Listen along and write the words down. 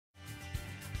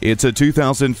It's a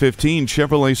 2015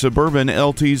 Chevrolet Suburban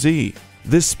LTZ.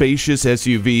 This spacious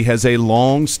SUV has a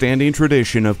long-standing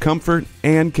tradition of comfort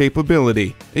and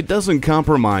capability. It doesn't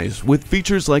compromise with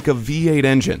features like a V8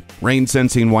 engine,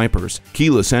 rain-sensing wipers,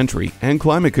 keyless entry, and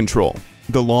climate control.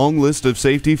 The long list of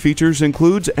safety features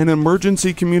includes an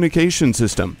emergency communication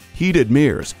system, heated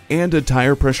mirrors, and a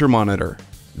tire pressure monitor.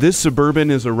 This Suburban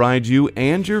is a ride you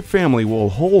and your family will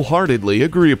wholeheartedly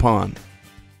agree upon.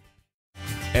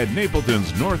 At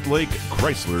Napleton's Northlake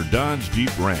Chrysler Dodge Jeep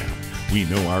Ram, we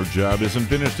know our job isn't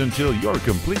finished until you're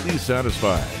completely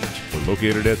satisfied. We're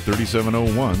located at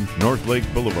 3701 Northlake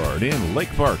Boulevard in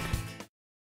Lake Park.